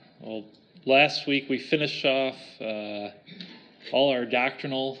Well, last week we finished off all our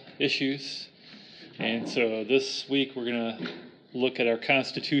doctrinal issues, and so this week we're going to look at our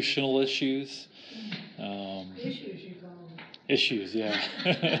constitutional issues. Issues, you call them. Issues,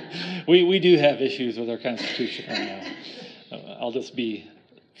 yeah. we do have issues with our Constitution right now. I'll just be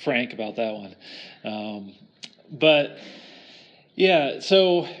frank about that one. But, yeah,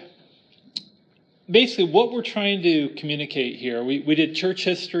 so basically what we're trying to communicate here, we did church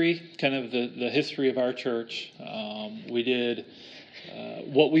history, kind of the history of our church. We did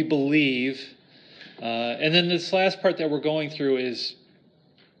what we believe. And then this last part that we're going through is,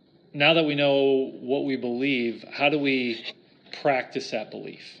 now that we know what we believe, how do we practice that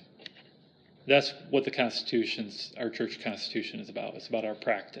belief? That's what our church constitution is about. It's about our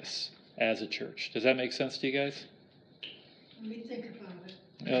practice as a church. Does that make sense to you guys? Let me think about it.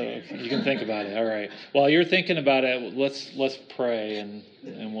 Oh, you can think about it. All right. While you're thinking about it, let's pray and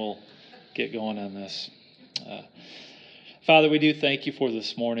we'll get going on this. Father, we do thank you for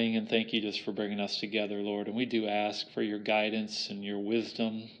this morning, and thank you just for bringing us together, Lord. And we do ask for your guidance and your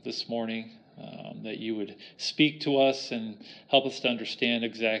wisdom this morning, that you would speak to us and help us to understand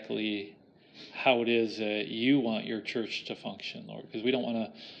exactly how it is that you want your church to function, Lord, because we don't want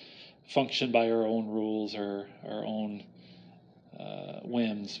to function by our own rules or our own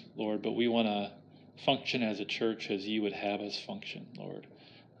whims, Lord, but we want to function as a church as you would have us function, Lord.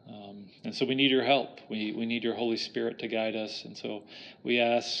 And so we need your help. We need your Holy Spirit to guide us. And so we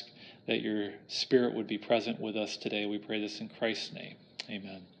ask that your Spirit would be present with us today. We pray this in Christ's name.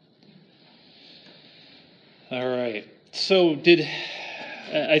 Amen. All right. So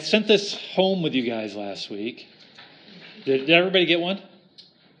I sent this home with you guys last week. Did everybody get one?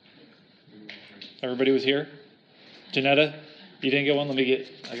 Everybody was here? Janetta, you didn't get one? I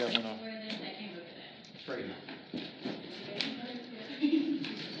got one off. It's right here.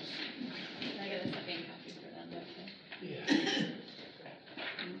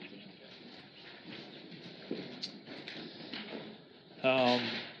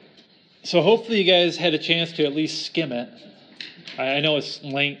 So hopefully you guys had a chance to at least skim it. I know it's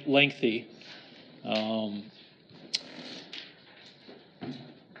lengthy.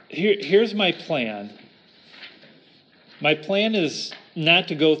 Here's my plan. My plan is not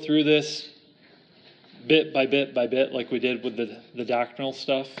to go through this bit by bit by bit like we did with the doctrinal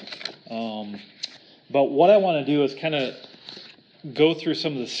stuff. But what I want to do is kind of go through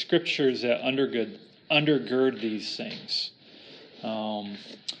some of the scriptures that undergird these things.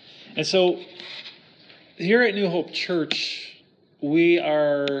 And so here at New Hope Church, we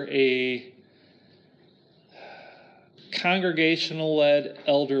are a congregational-led,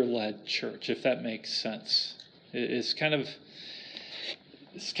 elder-led church, if that makes sense. It's kind of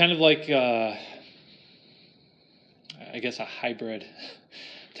like I guess a hybrid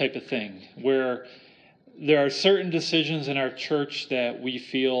type of thing, where there are certain decisions in our church that we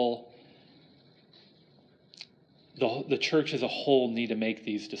feel the church as a whole need to make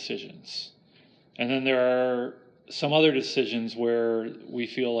these decisions. And then there are some other decisions where we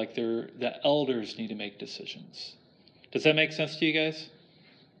feel like the elders need to make decisions. Does that make sense to you guys?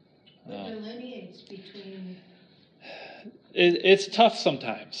 What delineates between... It's tough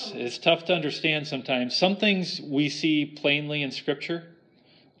sometimes. It's tough to understand sometimes. Some things we see plainly in Scripture.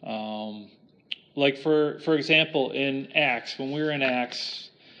 Like for example, in Acts, when we were in Acts,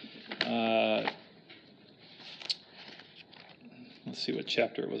 let's see what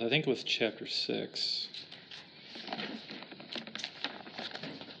chapter it was. I think it was chapter 6.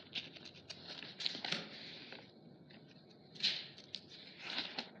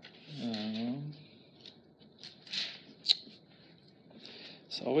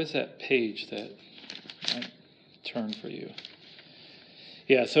 It's always that page that might turn for you.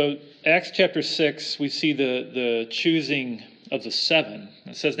 Yeah, so Acts chapter 6, we see the choosing of the 7.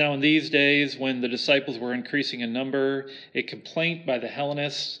 It says, "Now in these days, when the disciples were increasing in number, a complaint by the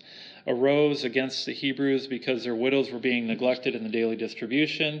Hellenists arose against the Hebrews because their widows were being neglected in the daily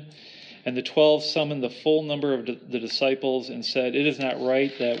distribution. And the 12 summoned the full number of the disciples and said, 'It is not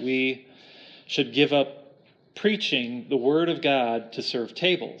right that we should give up preaching the word of God to serve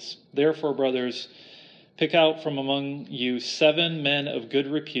tables. Therefore, brothers, pick out from among you 7 men of good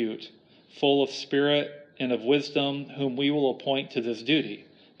repute, full of spirit and of wisdom, whom we will appoint to this duty.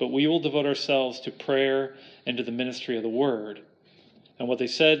 But we will devote ourselves to prayer and to the ministry of the word.' And what they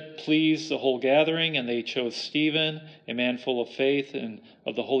said pleased the whole gathering, and they chose Stephen, a man full of faith and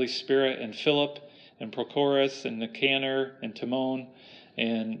of the Holy Spirit, and Philip, and Prochorus, and Nicanor, and Timon,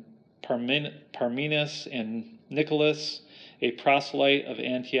 and Parmenas, and Nicholas, a proselyte of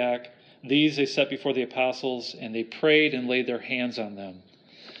Antioch. These they set before the apostles, and they prayed and laid their hands on them.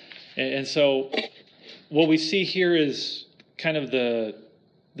 And so what we see here is kind of the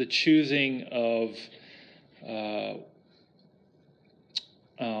choosing of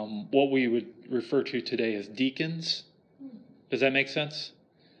what we would refer to today as deacons. Does that make sense?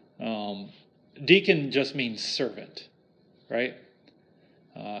 Deacon just means servant, right?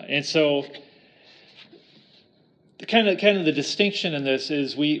 And so kind of the distinction in this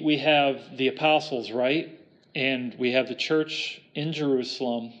is we have the apostles, right? And we have the church in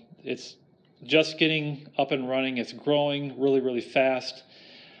Jerusalem. It's just getting up and running. It's growing really, really fast.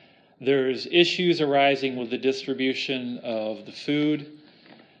 There's issues arising with the distribution of the food.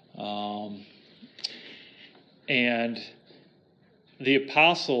 And the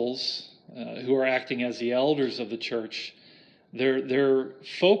apostles, who are acting as the elders of the church, their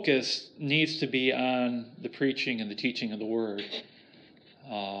focus needs to be on the preaching and the teaching of the word.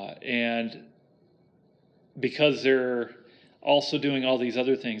 And because they're also doing all these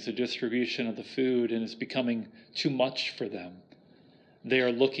other things, the distribution of the food, and it's becoming too much for them, they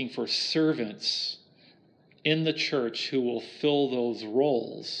are looking for servants in the church who will fill those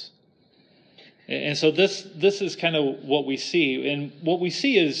roles. And so this is kind of what we see. And what we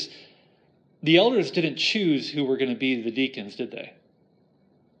see is the elders didn't choose who were going to be the deacons, did they?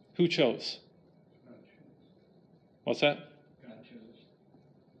 Who chose? What's that? God chose.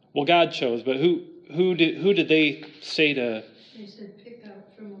 Well, God chose, but who did they say to? They said, pick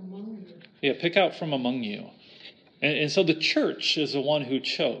out from among you. Yeah, pick out from among you. And so the church is the one who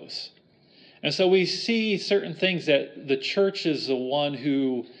chose. And so we see certain things that the church is the one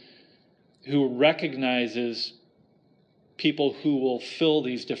who recognizes people who will fill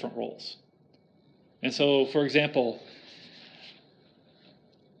these different roles. And so, for example,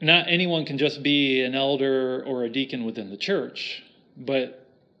 not anyone can just be an elder or a deacon within the church, but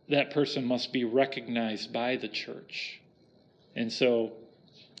that person must be recognized by the church. And so,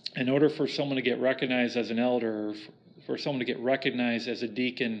 in order for someone to get recognized as an elder, or for someone to get recognized as a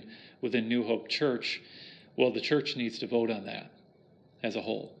deacon within New Hope Church, well, the church needs to vote on that as a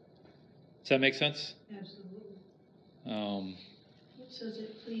whole. Does that make sense? Absolutely. It says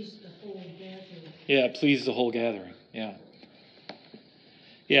it pleased the whole gathering. Yeah, it pleased the whole gathering. Yeah.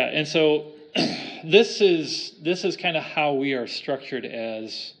 Yeah, and so this is kind of how we are structured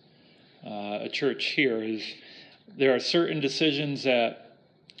as a church here. Is there are certain decisions that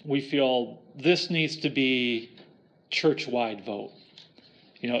we feel this needs to be church-wide vote.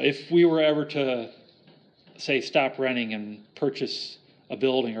 If we were ever to, say, stop renting and purchase a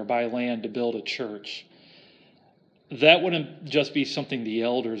building or buy land to build a church, that wouldn't just be something the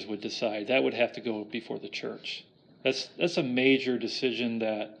elders would decide. That would have to go before the church. That's a major decision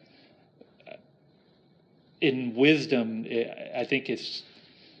that, in wisdom, I think it's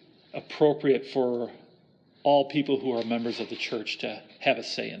appropriate for all people who are members of the church to have a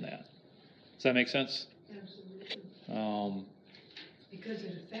say in that. Does that make sense? Absolutely. Because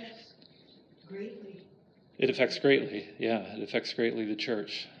it affects greatly. It affects greatly, yeah. It affects greatly the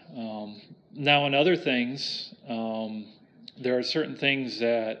church. Now, in other things, there are certain things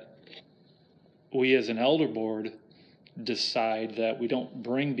that we as an elder board decide that we don't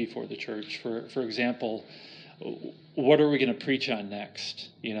bring before the church. For example, what are we going to preach on next?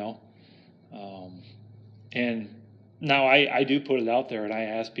 And now I do put it out there, and I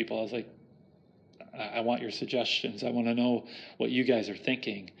ask people, I was like, I want your suggestions. I want to know what you guys are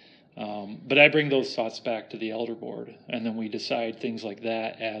thinking. But I bring those thoughts back to the elder board, and then we decide things like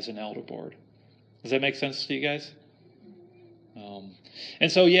that as an elder board. Does that make sense to you guys?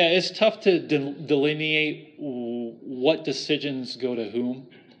 And so, yeah, it's tough to delineate what decisions go to whom.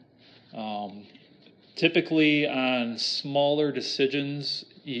 Typically, on smaller decisions,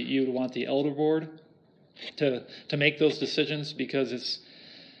 you would want the elder board to make those decisions, because it's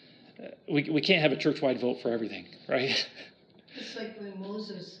we can't have a church-wide vote for everything, right? It's like when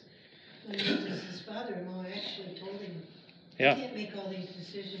Moses' father-in-law actually told him, Yeah. you can't make all these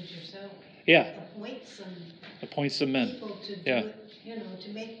decisions yourself. Yeah. Appoint some men. people to do Yeah. it, to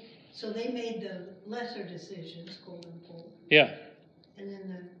make, so they made the lesser decisions, quote unquote. Yeah. And then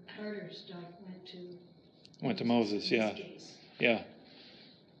the harder stuff went to Moses, in yeah. this case. Yeah.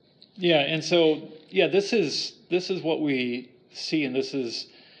 Yeah, and so, yeah, this is what we see, and this is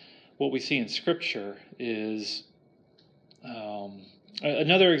what we see in Scripture is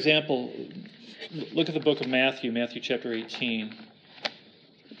another example. Look at the book of Matthew chapter 18.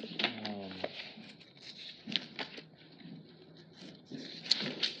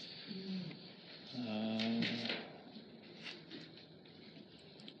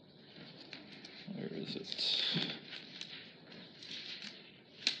 Where is it?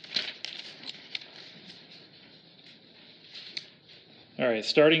 All right,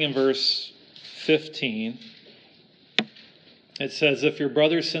 starting in verse 15, it says, "If your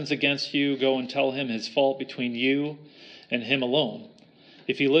brother sins against you, go and tell him his fault between you and him alone.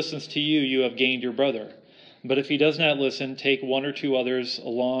 If he listens to you, you have gained your brother. But if he does not listen, take one or two others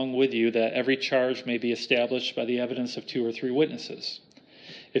along with you, that every charge may be established by the evidence of 2 or 3 witnesses.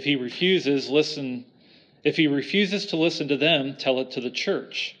 If he refuses to listen to them, tell it to the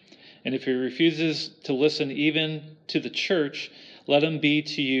church. And if he refuses to listen even to the church, let him be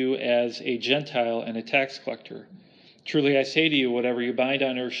to you as a Gentile and a tax collector. Truly I say to you, whatever you bind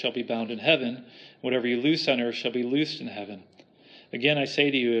on earth shall be bound in heaven, whatever you loose on earth shall be loosed in heaven. Again I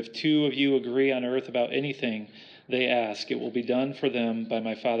say to you, if 2 of you agree on earth about anything they ask, it will be done for them by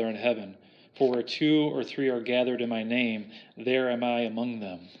my Father in heaven. For where 2 or 3 are gathered in my name, there am I among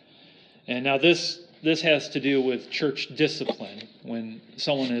them." And now this has to do with church discipline. When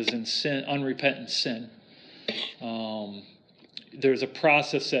someone is in sin, unrepentant sin, there's a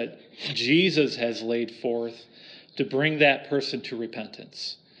process that Jesus has laid forth to bring that person to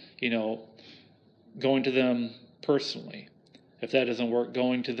repentance. Going to them personally. If that doesn't work,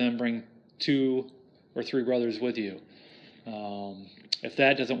 going to them, bring 2 or 3 brothers with you. If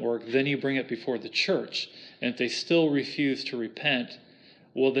that doesn't work, then you bring it before the church. And if they still refuse to repent,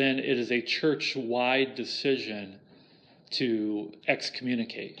 well, then it is a church-wide decision to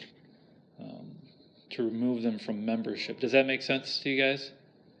excommunicate, to remove them from membership. Does that make sense to you guys?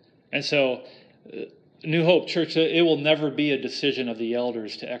 And so, New Hope Church, it will never be a decision of the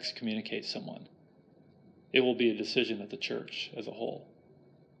elders to excommunicate someone. It will be a decision of the church as a whole.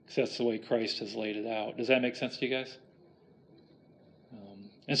 Because that's the way Christ has laid it out. Does that make sense to you guys?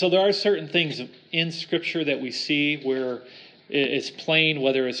 And so there are certain things in Scripture that we see where it's plain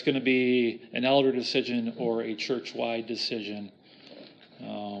whether it's going to be an elder decision or a church-wide decision.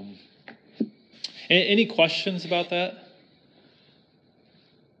 Any questions about that?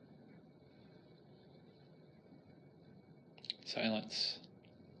 Silence.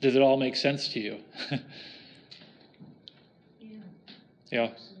 Does it all make sense to you? Yeah.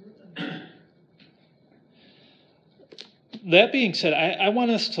 That being said, I want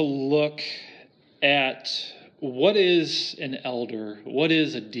us to look at what is an elder, what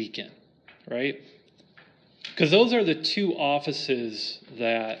is a deacon, right? Because those are the 2 offices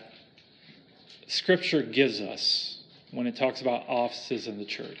that Scripture gives us when it talks about offices in the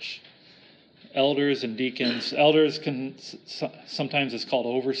church. Elders and deacons. Elders sometimes it's called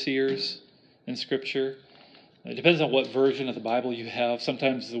overseers in Scripture. It depends on what version of the Bible you have.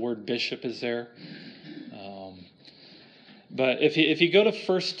 Sometimes the word bishop is there. But if you go to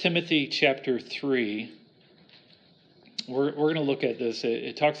 1 Timothy chapter 3, we're going to look at this.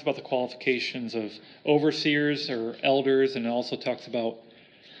 It talks about the qualifications of overseers or elders, and it also talks about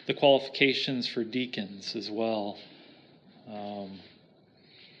the qualifications for deacons as well.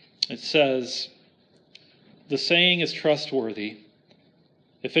 It says, "The saying is trustworthy.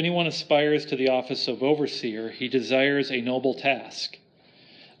 If anyone aspires to the office of overseer, he desires a noble task.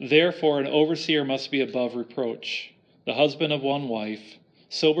 Therefore, an overseer must be above reproach, the husband of one wife,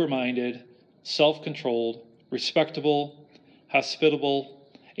 sober-minded, self-controlled, respectable, hospitable,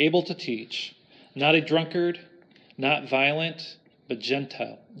 able to teach, not a drunkard, not violent, but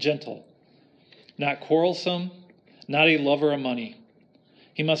gentle, not quarrelsome, not a lover of money.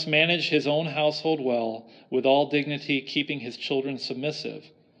 He must manage his own household well, with all dignity, keeping his children submissive.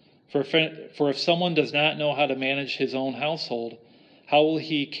 For if someone does not know how to manage his own household, how will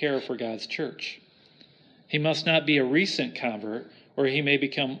he care for God's church? He must not be a recent convert, or he may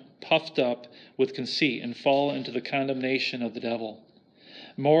become puffed up with conceit and fall into the condemnation of the devil.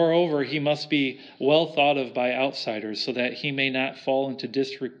 Moreover, he must be well thought of by outsiders, so that he may not fall into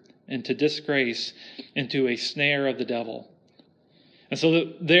disgrace, into a snare of the devil." And so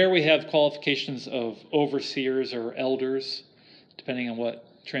there we have qualifications of overseers or elders, depending on what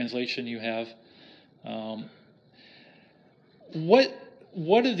translation you have.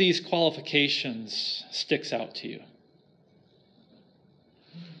 What of these qualifications sticks out to you?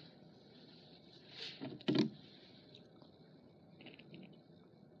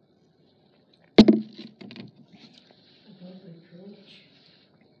 Above reproach.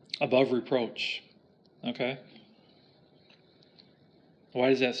 Above reproach. Okay. Why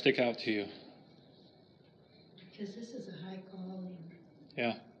does that stick out to you? Because this is a high calling.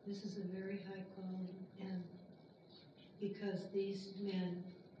 Yeah. This is a very high calling, and because these men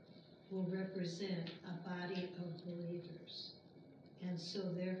will represent a body of believers. And so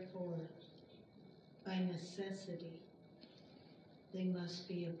therefore, by necessity, they must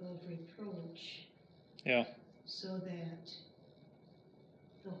be above reproach. Yeah. So that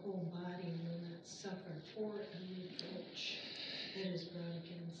the whole body will not suffer for a reproach. that is brought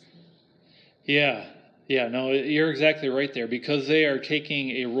against them. Yeah, no, you're exactly right there. Because they are taking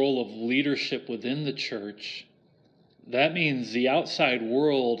a role of leadership within the church, that means the outside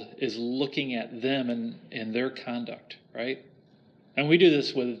world is looking at them and their conduct, right? And we do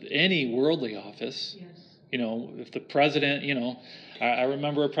this with any worldly office. Yes. If the president, I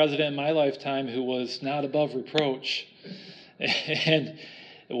remember a president in my lifetime who was not above reproach, and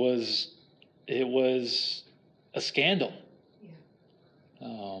it was a scandal.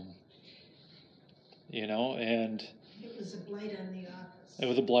 Yeah. And it was a blight on the office. It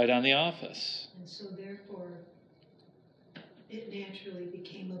was a blight on the office. And so therefore, it naturally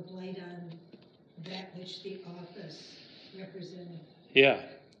became a blight on that which the office represented. Yeah.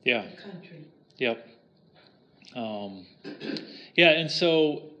 The country. Yep. And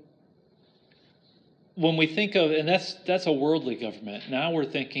so when we think of, and that's a worldly government, now we're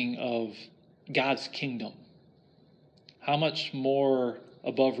thinking of God's kingdom. How much more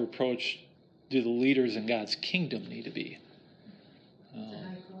above reproach do the leaders in God's kingdom need to be? It's a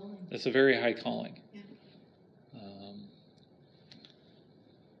high calling. It's a very high calling. Yeah.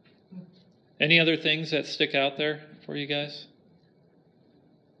 Any other things that stick out there for you guys?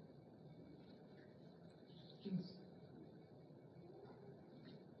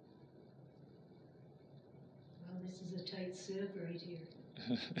 Well, this is a tight sieve right here.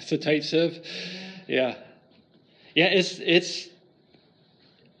 It's a tight sieve? Yeah. Yeah,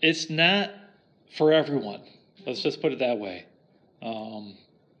 it's not for everyone. Let's just put it that way.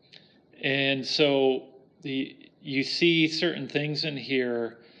 And so you see certain things in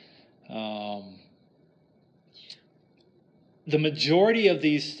here. The majority of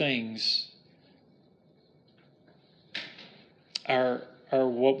these things are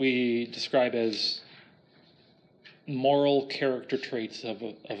what we describe as moral character traits of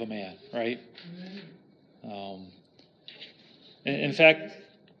a man, right? In fact,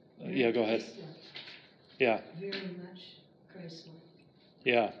 yeah, go ahead. Christ-like. Yeah. Very much Christ-like.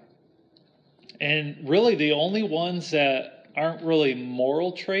 Yeah. And really the only ones that aren't really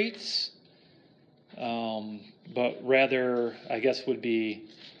moral traits, but rather, I guess, would be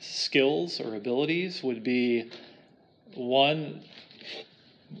skills or abilities, would be one,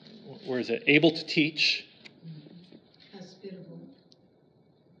 where is it? Able to teach. Hospitable.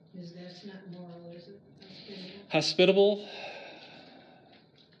 That's not moral, is it? Hospitable.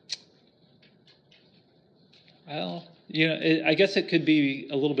 Well, I guess it could be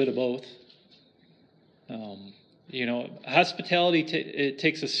a little bit of both. Hospitality, it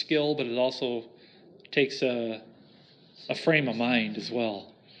takes a skill, but it also takes a frame of mind as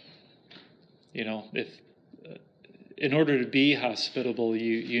well. If in order to be hospitable,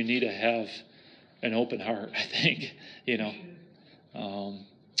 you need to have an open heart, I think.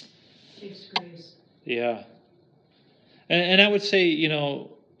 Takes grace. Yeah. And I would say,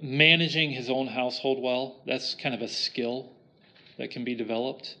 managing his own household well, that's kind of a skill that can be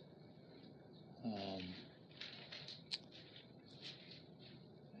developed.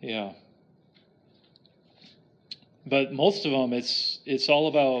 Yeah. But most of them, it's all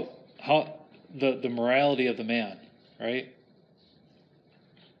about how the morality of the man, right?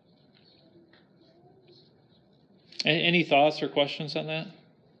 Any thoughts or questions on that?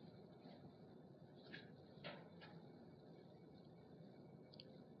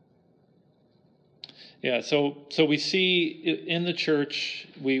 Yeah, so we see in the church,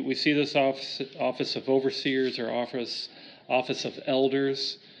 we see this office of overseers or office of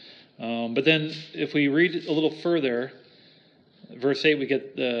elders. But then if we read a little further, verse 8, we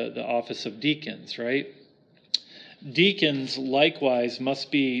get the office of deacons, right? Deacons likewise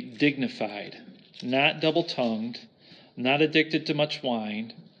must be dignified, not double-tongued, not addicted to much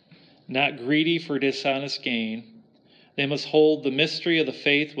wine, not greedy for dishonest gain. They must hold the mystery of the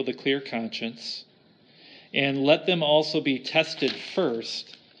faith with a clear conscience. And let them also be tested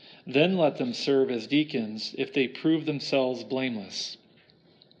first, then let them serve as deacons if they prove themselves blameless.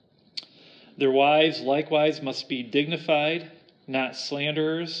 Their wives likewise must be dignified, not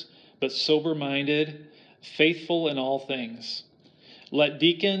slanderers, but sober-minded, faithful in all things. Let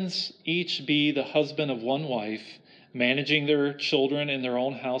deacons each be the husband of one wife, managing their children and their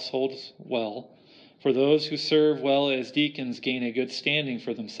own households well. For those who serve well as deacons gain a good standing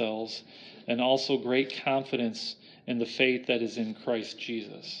for themselves, and also great confidence in the faith that is in Christ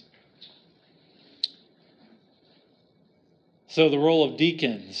Jesus. So the role of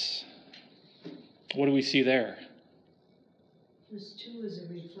deacons, what do we see there? This too is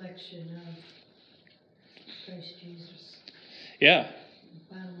a reflection of Christ Jesus. Yeah.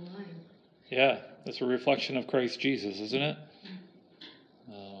 Bottom line. Yeah, that's a reflection of Christ Jesus, isn't it?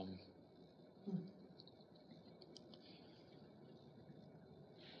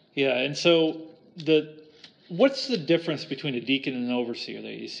 Yeah, and so what's the difference between a deacon and an overseer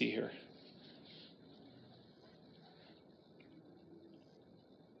that you see here?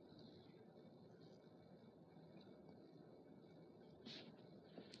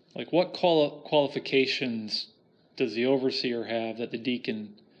 Like, what qualifications does the overseer have that the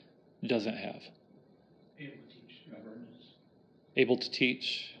deacon doesn't have? Able to teach governance. Able to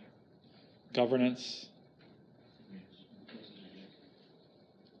teach governance.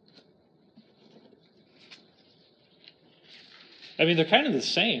 I mean, they're kind of the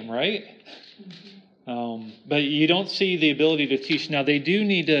same, right? But you don't see the ability to teach. Now, they do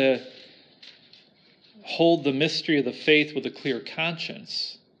need to hold the mystery of the faith with a clear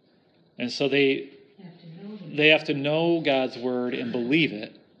conscience. And so they have to know God's word and believe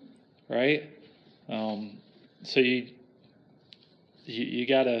it, right? So you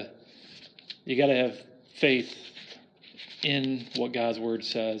gotta have faith in what God's word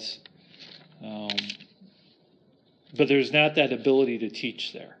says. But there's not that ability to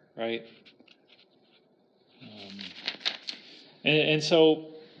teach there, right? And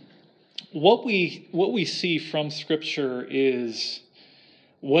so what we see from Scripture is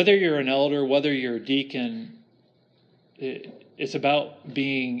whether you're an elder, whether you're a deacon, it's about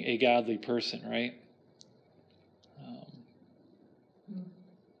being a godly person, right?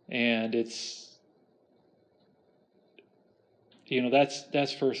 And it's,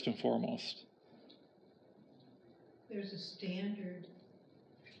 that's first and foremost. There's a standard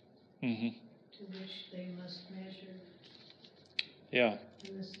Mm-hmm. to which they must measure. Yeah.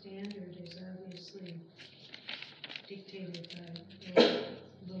 And the standard is obviously dictated by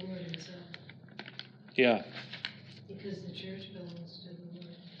the Lord himself. Yeah. Because the church belongs to the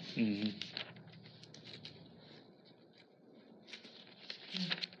Lord. Mm-hmm.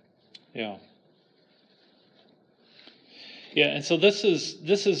 Yeah. Yeah, and so this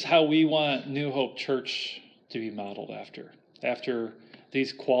is how we want New Hope Church to be modeled after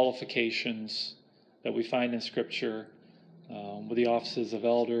these qualifications that we find in Scripture, with the offices of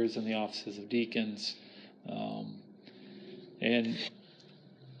elders and the offices of deacons. And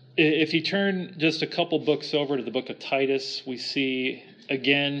if you turn just a couple books over to the book of Titus, we see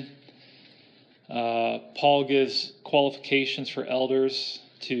again Paul gives qualifications for elders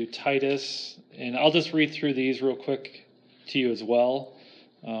to Titus, and I'll just read through these real quick to you as well.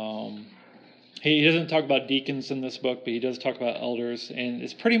 He doesn't talk about deacons in this book, but he does talk about elders, and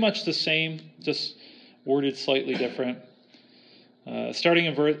it's pretty much the same, just worded slightly different. Starting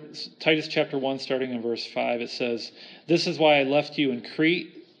in Titus chapter 1, starting in verse 5, it says, "This is why I left you in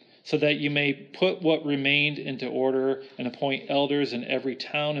Crete, so that you may put what remained into order and appoint elders in every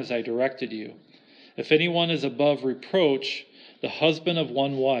town as I directed you. If anyone is above reproach, the husband of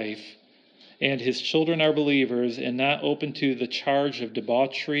one wife, and his children are believers and not open to the charge of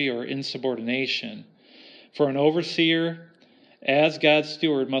debauchery or insubordination. For an overseer, as God's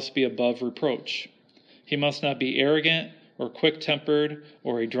steward, must be above reproach. He must not be arrogant or quick-tempered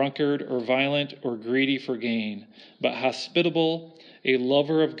or a drunkard or violent or greedy for gain, but hospitable, a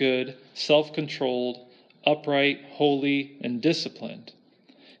lover of good, self-controlled, upright, holy, and disciplined.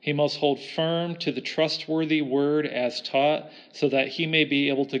 He must hold firm to the trustworthy word as taught, so that he may be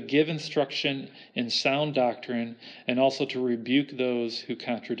able to give instruction in sound doctrine and also to rebuke those who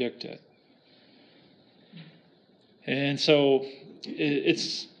contradict it." And so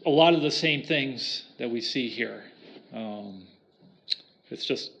it's a lot of the same things that we see here. It's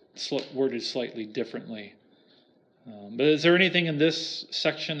just worded slightly differently. But is there anything in this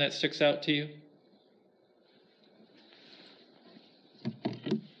section that sticks out to you?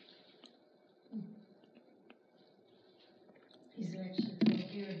 He's actually called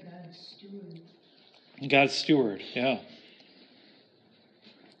here God's steward. God's steward, yeah.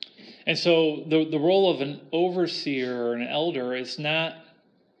 And so the role of an overseer or an elder is not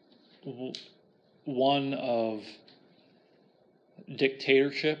one of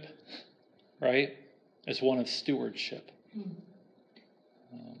dictatorship, right? It's one of stewardship.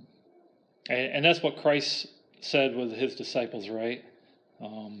 And that's what Christ said with his disciples, right?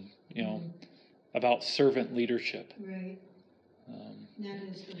 About servant leadership. Right. Not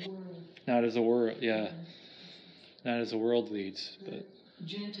as the world. Not as the world, yeah. Not as the world leads, but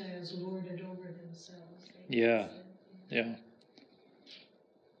Gentiles lord it over themselves. Yeah.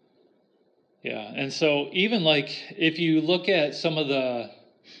 And so even like if you look at some of the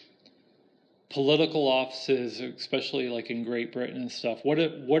political offices, especially like in Great Britain and stuff, what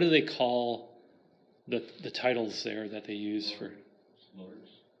do they call the titles there that they use for Lords.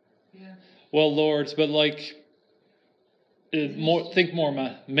 Yeah. Well, lords, but like think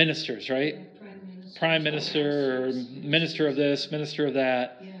more ministers, right? Prime Minister. Prime Minister or Minister of this, Minister of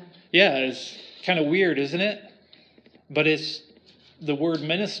that. Yeah. Yeah, it's kind of weird, isn't it? But it's the word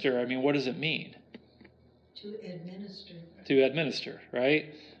minister. I mean, what does it mean? To administer. To administer,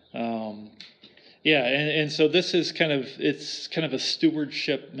 right? Yeah, and so this is it's kind of a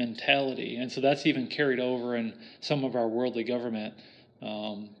stewardship mentality, and so that's even carried over in some of our worldly government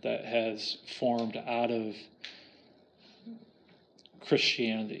that has formed out of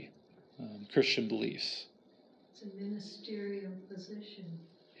Christianity, Christian beliefs. It's a ministerial position.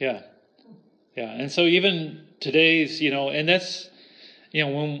 Yeah, yeah, and so even today's, and that's,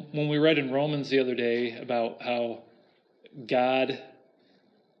 when we read in Romans the other day about how God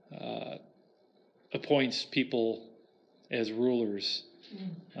appoints people as rulers.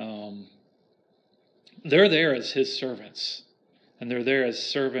 They're there as his servants, and they're there as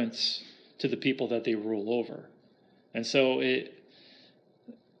servants to the people that they rule over. And so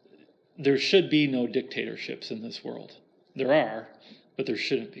there should be no dictatorships in this world. There are, but there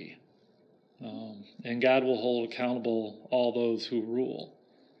shouldn't be. And God will hold accountable all those who rule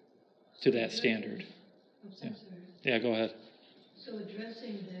to that standard. Yeah, go ahead. So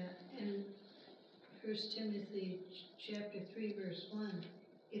addressing that in 1 Timothy chapter 3, verse 1,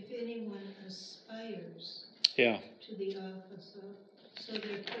 if anyone aspires to the office of, so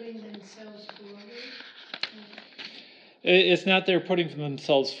they're putting themselves forward? It's not they're putting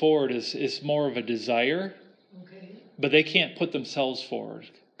themselves forward, it's more of a desire. Okay. But they can't put themselves forward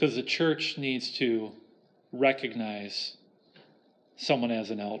because the church needs to recognize someone as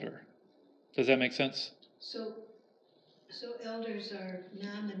an elder. Does that make sense? So elders are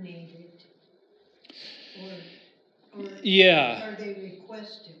nominated, or yeah. Are they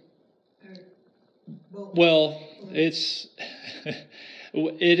requested, or both? Well, it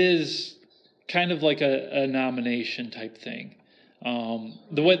is kind of like a nomination type thing.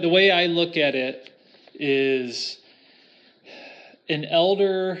 The way I look at it is an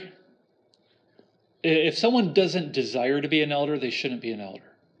elder. If someone doesn't desire to be an elder, they shouldn't be an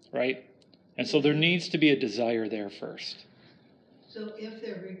elder, right? And so there needs to be a desire there first. So if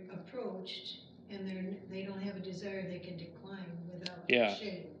they're approached and they don't have a desire, they can decline without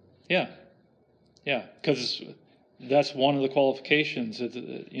shame. Yeah, because that's one of the qualifications.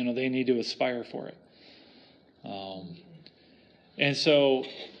 They need to aspire for it. And so,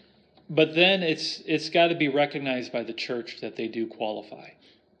 but then it's got to be recognized by the church that they do qualify.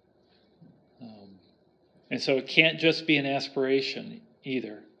 And so it can't just be an aspiration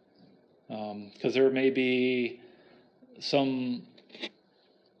either, because there may be some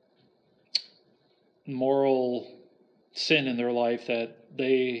moral sin in their life that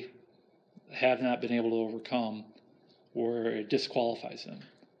they have not been able to overcome, where it disqualifies them.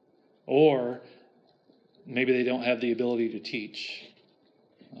 Or maybe they don't have the ability to teach.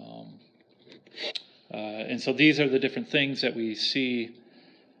 And so these are the different things that we see,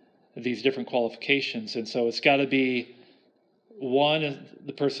 these different qualifications. And so it's got to be, one,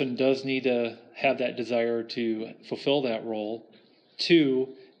 the person does need to have that desire to fulfill that role.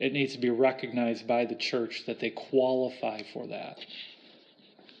 Two, it needs to be recognized by the church that they qualify for that.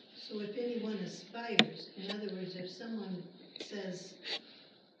 So if anyone aspires, in other words, if someone says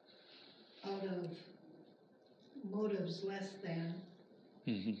out of motives less than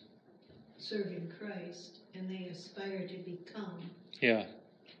serving Christ, and they aspire to become,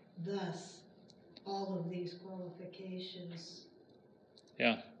 thus all of these qualifications.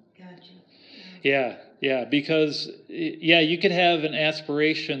 Gotcha. Yeah, because you could have an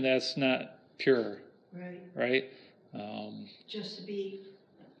aspiration that's not pure. Right? Just to be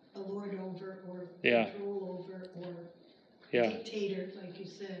a lord over, or control over, or dictator, like you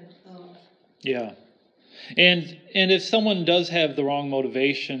said. Yeah. And if someone does have the wrong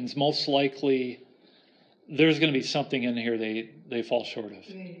motivations, most likely there's going to be something in here they fall short of.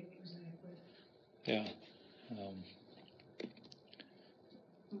 Right, exactly. Yeah.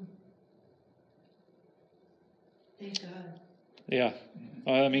 Thank God. Yeah.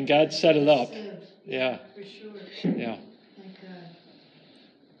 I mean, God set it up. Yeah, for sure. Yeah. Thank God.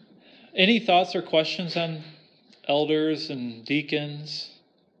 Any thoughts or questions on elders and deacons?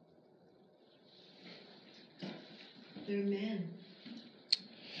 They're men.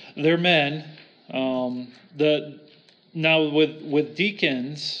 They're men. Now with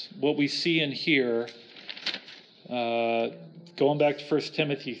deacons, what we see in here, going back to 1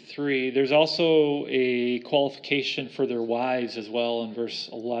 Timothy 3, there's also a qualification for their wives as well in verse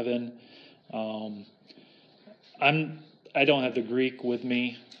 11. I don't have the Greek with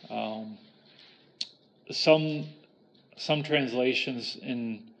me. Some translations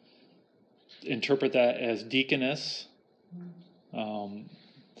interpret that as deaconess.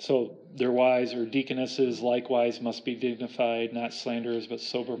 So their wives or deaconesses likewise must be dignified, not slanderers, but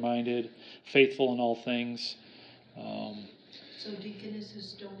sober-minded, faithful in all things. So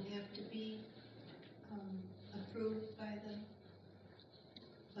deaconesses don't have to be approved by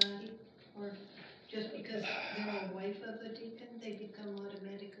the body? Or just because they're a wife of a deacon, they become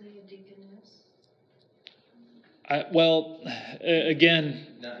automatically a deaconess? Again,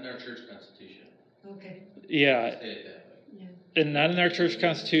 Not in our church constitution. Okay, yeah, Say it that way. yeah. and not in our church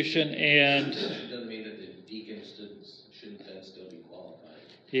constitution, and It doesn't mean that the deacon shouldn't then still be qualified.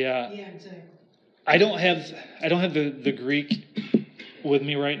 yeah, Yeah, exactly. I don't have the Greek with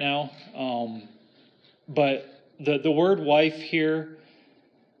me right now, but the word wife here,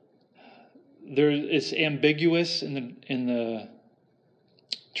 it's ambiguous in the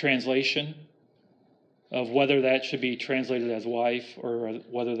translation of whether that should be translated as wife or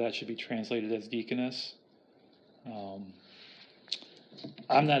whether that should be translated as deaconess.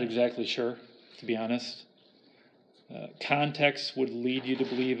 I'm not exactly sure, to be honest. Context would lead you to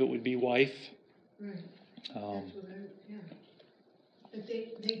believe it would be wife. Right, that's Um, what yeah. But they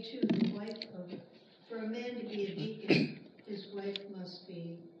choose the wife of, for a man to be a deacon, his wife must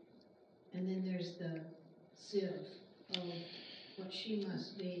be, and then there's the sieve of what she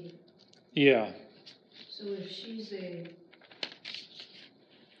must be. yeah, So if she's a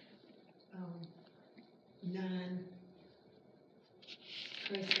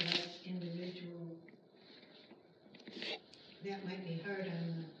non-Christ-like individual, that might be hard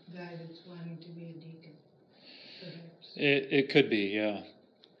on the guy that's wanting to be a deacon, perhaps. it could be, yeah.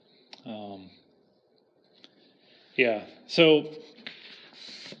 Yeah, so,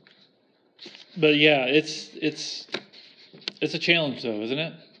 but yeah, it's a challenge though, isn't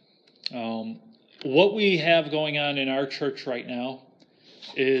it? What we have going on in our church right now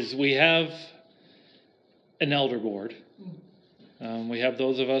is we have an elder board. We have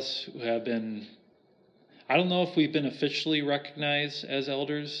those of us who have been, I don't know if we've been officially recognized as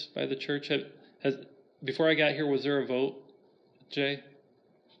elders by the church. Before I got here, was there a vote, Jay?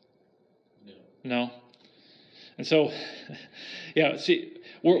 No? And so, yeah, see,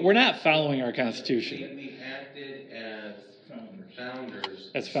 we're not following our Constitution. We acted as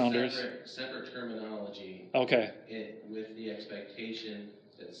founders. As founders? Separate terminology. Okay. With the expectation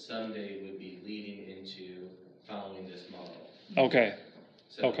that someday would be leading into following this model. Okay.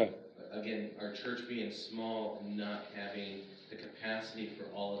 So, Okay. again, our church being small and not having the capacity for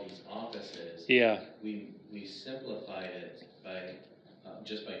all of these offices, Yeah. we simplified it by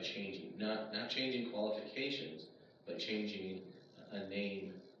just by changing, not changing qualifications, but changing a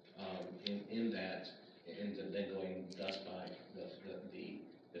name in that, and then going thus by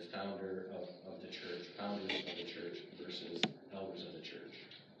the founder of the church, founders of the church versus elders of the church.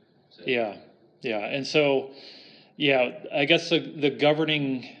 So, Yeah. And so, yeah, I guess the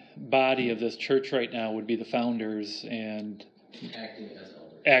governing body of this church right now would be the founders and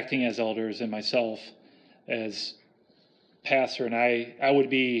acting as elders, and myself as pastor. And I would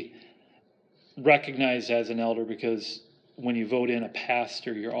be recognized as an elder because when you vote in a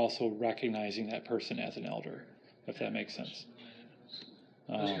pastor, you're also recognizing that person as an elder, if that makes sense.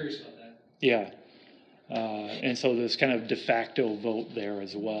 I was curious about that. Yeah. And so there's kind of de facto vote there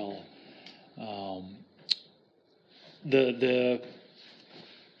as well.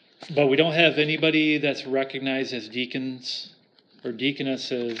 But we don't have anybody that's recognized as deacons or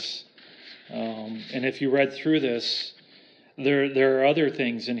deaconesses. And if you read through this, there are other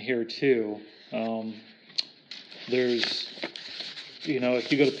things in here too. There's,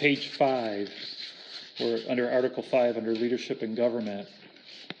 if you go to page 5, or under Article 5, under Leadership and Government,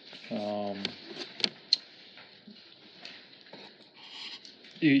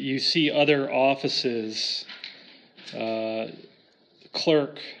 you see other offices,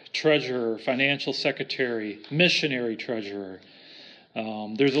 clerk, treasurer, financial secretary, missionary treasurer.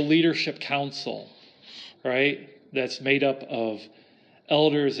 There's a leadership council, right, that's made up of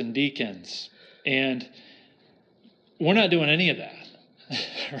elders and deacons. And we're not doing any of that,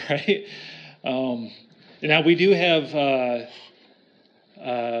 right? Now, we do have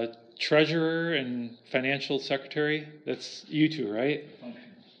treasurer and financial secretary. That's you two, right?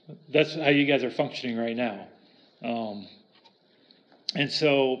 That's how you guys are functioning right now. And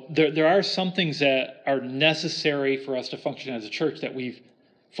so there are some things that are necessary for us to function as a church, that we've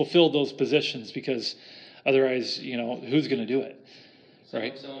fulfilled those positions, because otherwise, who's going to do it,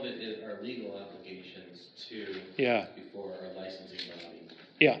 right? Some of it are legal obligations too. Yeah. Before our licensing body.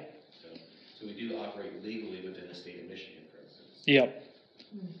 Yeah. So we do operate legally within the state of Michigan, for instance. Yep.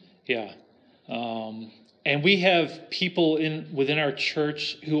 Yeah. And we have people within our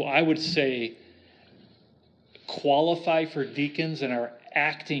church who I would say qualify for deacons and are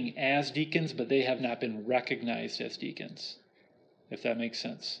acting as deacons, but they have not been recognized as deacons, if that makes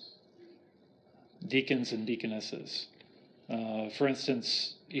sense. Deacons and deaconesses. For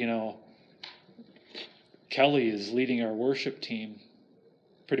instance, Kelly is leading our worship team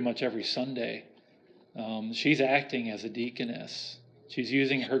pretty much every Sunday. She's acting as a deaconess. She's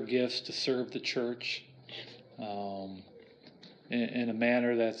using her gifts to serve the church in a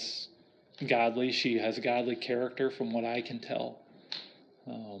manner that's godly. She has godly character from what I can tell.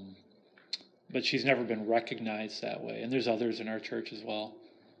 But she's never been recognized that way. And there's others in our church as well.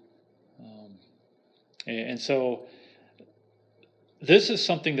 And so this is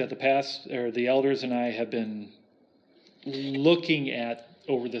something that the elders and I have been looking at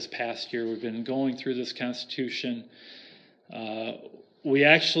over this past year. We've been going through this Constitution. We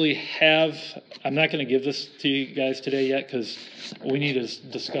actually have, I'm not going to give this to you guys today yet because we need to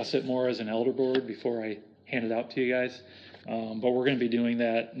discuss it more as an elder board before I hand it out to you guys. But we're going to be doing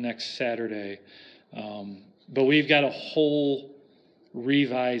that next Saturday. But we've got a whole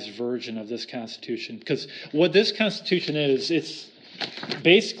revised version of this Constitution, because what this Constitution is, it's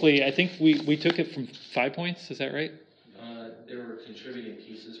basically, I think we took it from 5 Points, is that right? There were contributing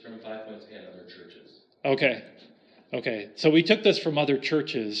pieces from 5 Points and other churches. Okay. So we took this from other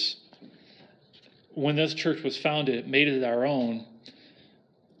churches. When this church was founded, it made it our own,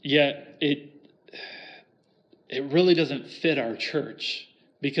 yet it really doesn't fit our church,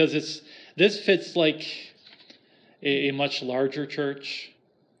 because this fits like a much larger church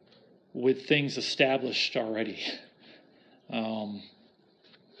with things established already.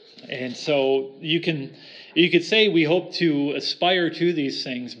 And so you could say we hope to aspire to these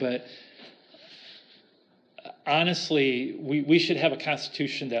things, but honestly, we should have a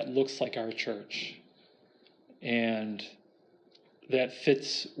constitution that looks like our church and that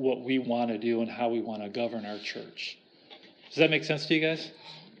fits what we want to do and how we want to govern our church. Does that make sense to you guys?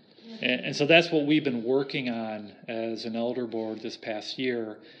 And so that's what we've been working on as an elder board this past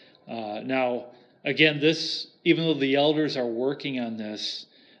year. Now, again, even though the elders are working on this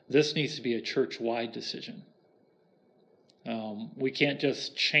needs to be a church-wide decision. We can't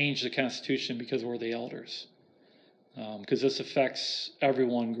just change the Constitution because we're the elders, because this affects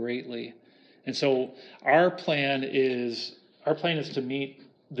everyone greatly. And so our plan is to meet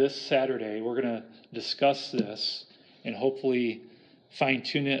this Saturday. We're going to discuss this and hopefully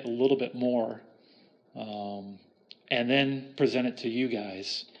fine-tune it a little bit more, and then present it to you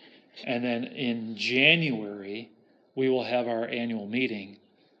guys. And then in January, we will have our annual meeting.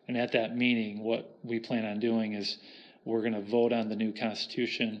 And at that meeting, what we plan on doing is we're going to vote on the new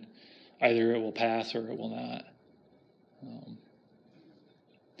Constitution. Either it will pass or it will not.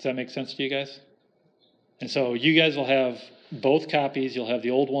 Does that make sense to you guys? And so you guys will have both copies. You'll have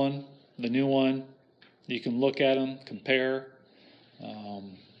the old one, the new one. You can look at them, compare,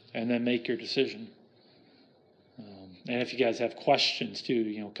 and then make your decision. And if you guys have questions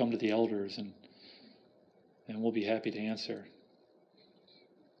too, come to the elders and we'll be happy to answer.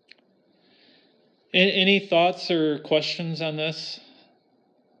 Any thoughts or questions on this?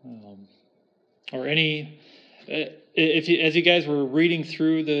 Or any, as you guys were reading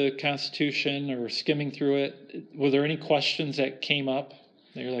through the Constitution or skimming through it, were there any questions that came up?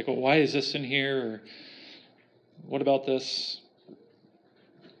 That you're like, well, why is this in here? Or what about this?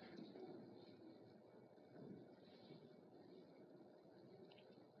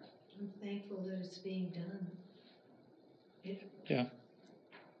 I'm thankful that it's being done. Yeah.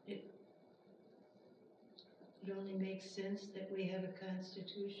 It only makes sense that we have a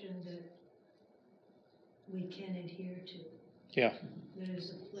constitution that we can adhere to. Yeah. That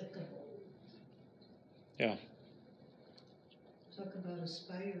is applicable. Yeah. Talk about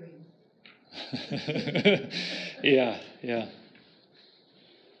aspiring. Yeah.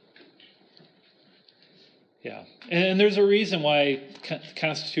 And there's a reason why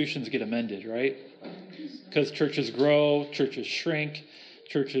constitutions get amended, right? Because churches grow, churches shrink,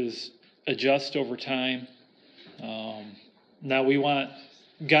 churches adjust over time. Now we want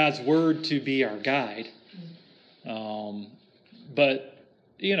God's word to be our guide. But,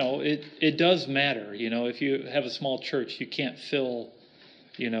 it does matter. If you have a small church, you can't fill,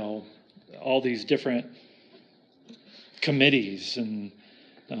 all these different committees and,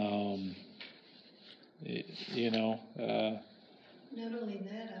 Not only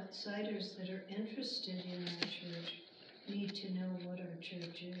that, outsiders that are interested in our church need to know what our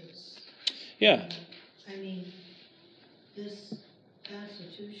church is. Yeah. This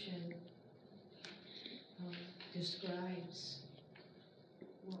Constitution describes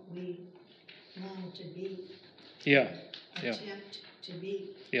what we long to be. Yeah. Attempt to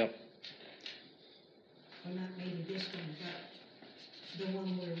be. Yep. Well, not maybe this one, The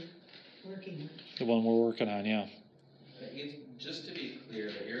one we're working on. The one we're working on, yeah. Just to be clear,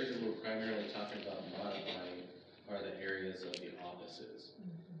 the areas that we're primarily talking about modifying are the areas of the offices.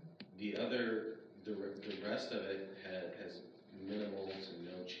 The rest of it has minimal to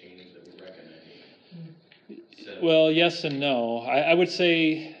no change that we're recommending. So, Well, yes and no. I would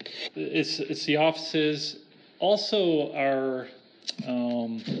say it's the offices. Also, our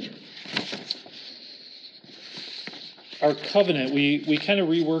covenant. We kind of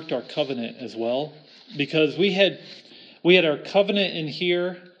reworked our covenant as well, because we had our covenant in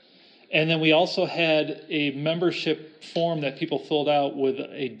here, and then we also had a membership form that people filled out with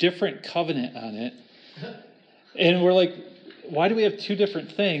a different covenant on it. And we're like, why do we have two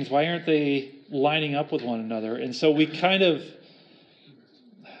different things? Why aren't they lining up with one another? And so we kind of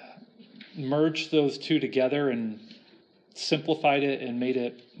merged those two together and simplified it and made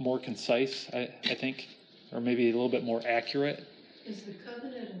it more concise, I think, or maybe a little bit more accurate. Is the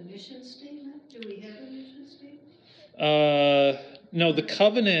covenant a mission statement? Do we have a mission statement? No, the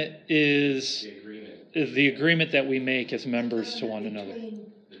covenant is the agreement that we make as members to one another.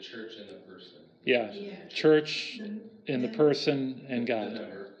 Between the church and the person. Yeah, church and the person and The God.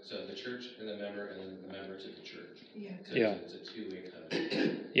 member, so the church and the member, and then the member to the church. Yeah. So Yeah. it's a two-way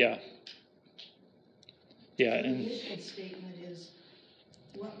covenant. Yeah. Yeah, The and mission statement is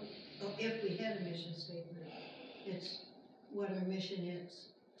what, if we had a mission statement, it's what our mission is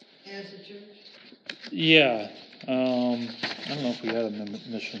as a church. yeah, I don't know if we had a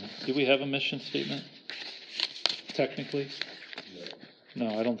mission. Do we have a mission statement? Technically?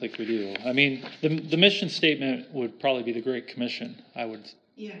 No, I don't think we do. I mean, the mission statement would probably be the Great Commission. I would,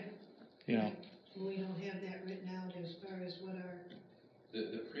 Yeah. you know. Right. We don't have that written out as far as what our,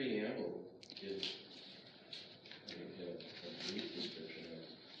 The preamble is, a brief description of.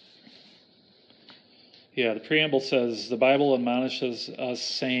 Yeah, the preamble says, the Bible admonishes us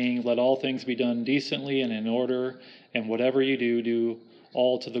saying, let all things be done decently and in order, and whatever you do, do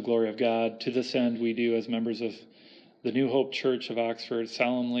all to the glory of God. To this end, we do, as members of the New Hope Church of Oxford,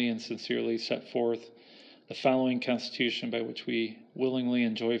 solemnly and sincerely set forth the following constitution by which we willingly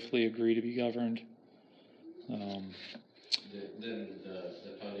and joyfully agree to be governed. Then the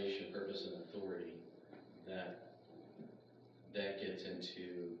foundation, purpose, and authority, that gets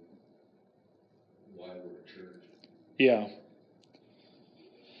into why we're a church. Yeah.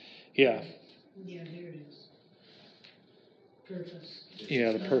 Yeah. yeah, there it is. Purpose.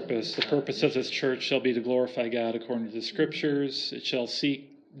 Yeah, the purpose. The purpose of this church shall be to glorify God according to the scriptures. It shall seek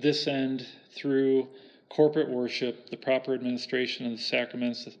this end through corporate worship, the proper administration of the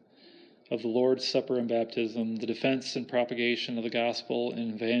sacraments of the Lord's Supper and baptism, the defense and propagation of the gospel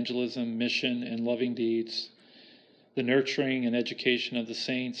and evangelism, mission and loving deeds, the nurturing and education of the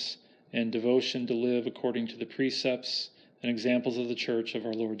saints, and devotion to live according to the precepts and examples of the church of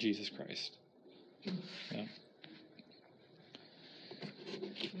our Lord Jesus Christ. Yeah.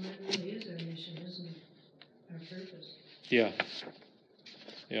 Well, that really is our mission, isn't it? Our purpose. Yeah.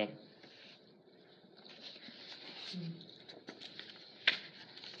 Yeah.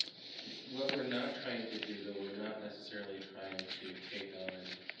 What we're not trying to do, though, we're not necessarily trying to take on,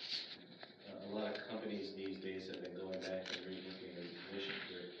 a lot of companies these days have been going back and relooking their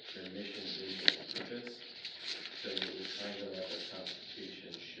mission, vision, and purpose. So we're trying to let the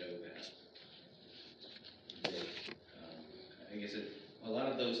Constitution show that. I guess a lot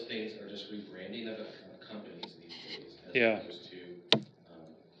of those things are just rebranding of companies these days, as opposed to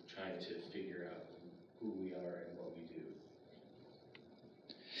trying to figure out who we are and what we do.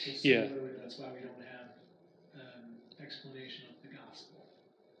 So Yeah. similarly, that's why we don't have explanation of the gospel,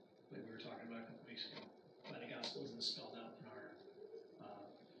 like we were talking about a couple weeks ago. Why the gospel isn't spelled out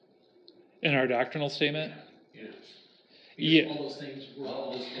In our doctrinal statement? yeah. Yeah. All those things were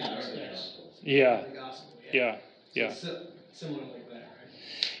All those things are the aspects gospel. Yeah. of the gospel. Yeah. So Yeah. it's similar like that, right?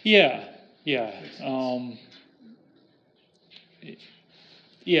 Yeah. Yeah.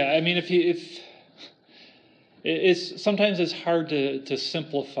 Yeah. I mean, it's sometimes it's hard to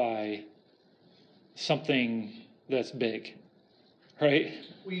simplify something that's big, right?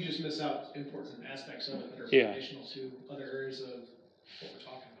 Well, you just miss out important aspects of it that are Yeah. foundational to other areas of what we're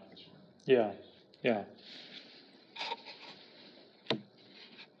talking about this morning. Yeah. Yeah.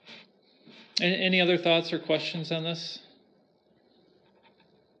 Any other thoughts or questions on this?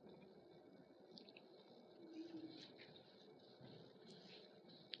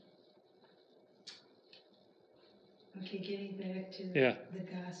 Okay, getting back to Yeah. the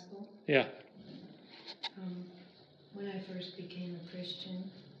gospel. Yeah. When I first became a Christian,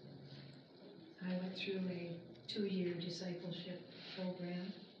 I went through a 2-year discipleship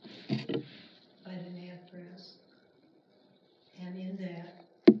program by the NAD Press. And in that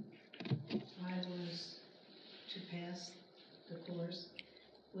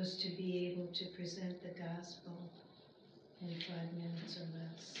was to be able to present the gospel in 5 minutes or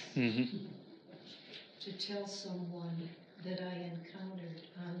less. Mm-hmm. To tell someone that I encountered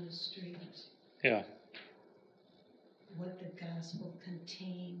on the street Yeah. what the gospel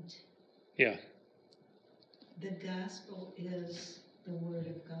contained. Yeah. The gospel is the word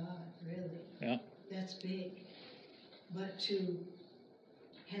of God, really. Yeah. That's big. But to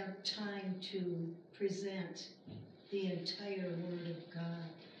have time to present the entire word of God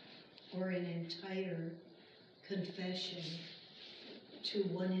or an entire confession to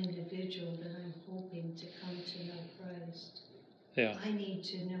one individual that I'm hoping to come to know Christ, Yeah. I need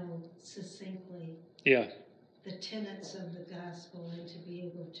to know succinctly Yeah. the tenets of the gospel and to be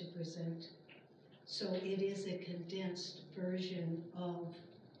able to present. So it is a condensed version of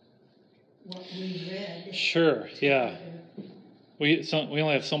what we read. Sure. Yeah. together. We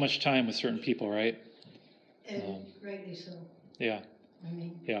only have so much time with certain people, right? And rightly so. Yeah. I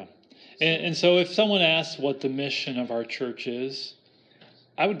mean, Yeah. And so if someone asks what the mission of our church is,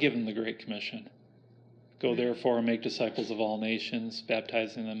 I would give them the Great Commission. Go therefore and make disciples of all nations,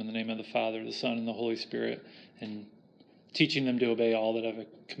 baptizing them in the name of the Father, the Son, and the Holy Spirit, and teaching them to obey all that I've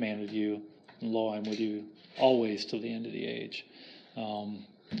commanded you. And lo, I'm with you always till the end of the age.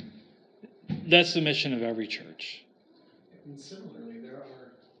 That's the mission of every church. And similarly, there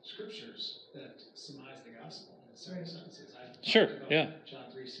are scriptures that surmise the gospel in several sentences. I Sure, talked about yeah. John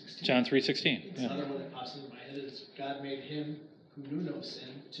 3:16. John 3:16. Yeah. Another one that pops into my head is God made him who knew no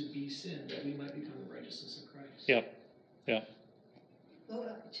sin to be sin, that we might become the righteousness of Christ. Yep. Yep.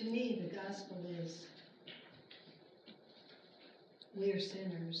 well, to me, the gospel is we're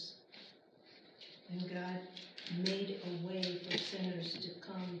sinners. And God made a way for sinners to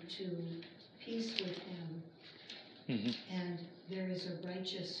come to peace with him. Mm-hmm. And there is a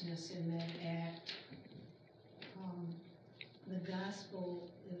righteousness in that act. The gospel,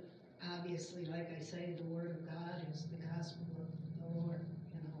 obviously, like I say, the word of God is the gospel of the Lord,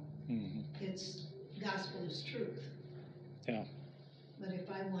 Mm-hmm. It's, gospel is truth. Yeah. But if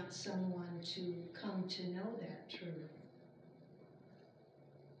I want someone to come to know that truth,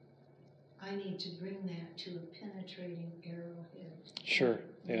 I need to bring that to a penetrating arrowhead. Sure.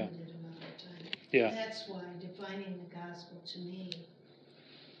 Yeah. Limited amount of time. Yeah. That's why defining the gospel to me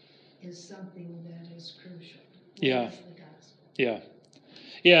is something that is crucial. What Yeah. is the gospel? Yeah.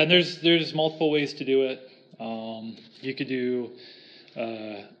 Yeah, and there's multiple ways to do it. You could do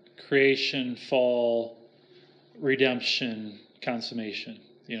creation, fall, redemption, consummation.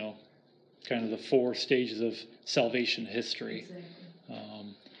 Kind of the 4 stages of salvation history. Exactly.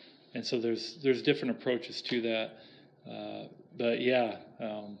 And so there's different approaches to that. But yeah,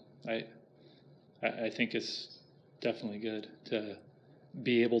 I think it's definitely good to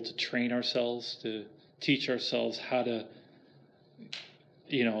be able to train ourselves, to teach ourselves how to,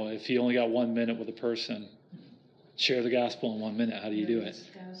 if you only got 1 minute with a person, share the gospel in 1 minute. How do you do it? It's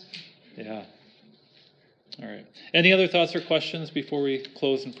gospel. Yeah. All right. Any other thoughts or questions before we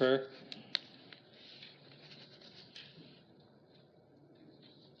close in prayer?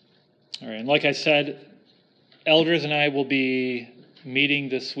 All right. And like I said, elders and I will be meeting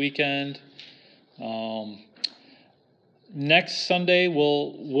this weekend. Next Sunday,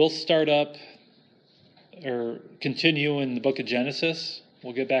 we'll start up or continue in the book of Genesis.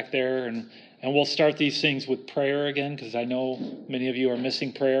 We'll get back there and we'll start these things with prayer again, because I know many of you are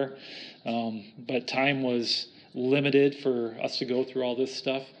missing prayer. But time was limited for us to go through all this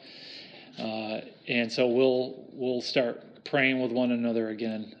stuff. And so we'll start praying with one another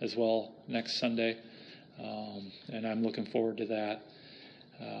again as well next Sunday. And I'm looking forward to that.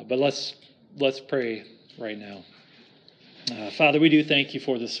 But let's pray right now. Father, we do thank you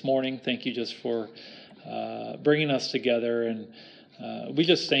for this morning. Thank you just for bringing us together. And we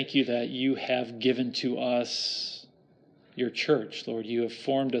just thank you that you have given to us your church, Lord. You have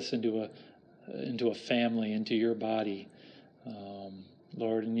formed us into a family, into your body,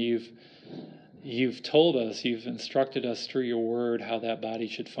 Lord. And you've told us, you've instructed us through your word how that body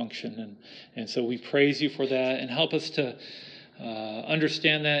should function. And so we praise you for that, and help us to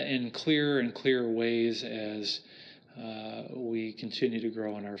understand that in clearer and clearer ways as we continue to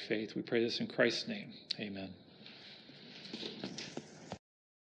grow in our faith. We pray this in Christ's name. Amen.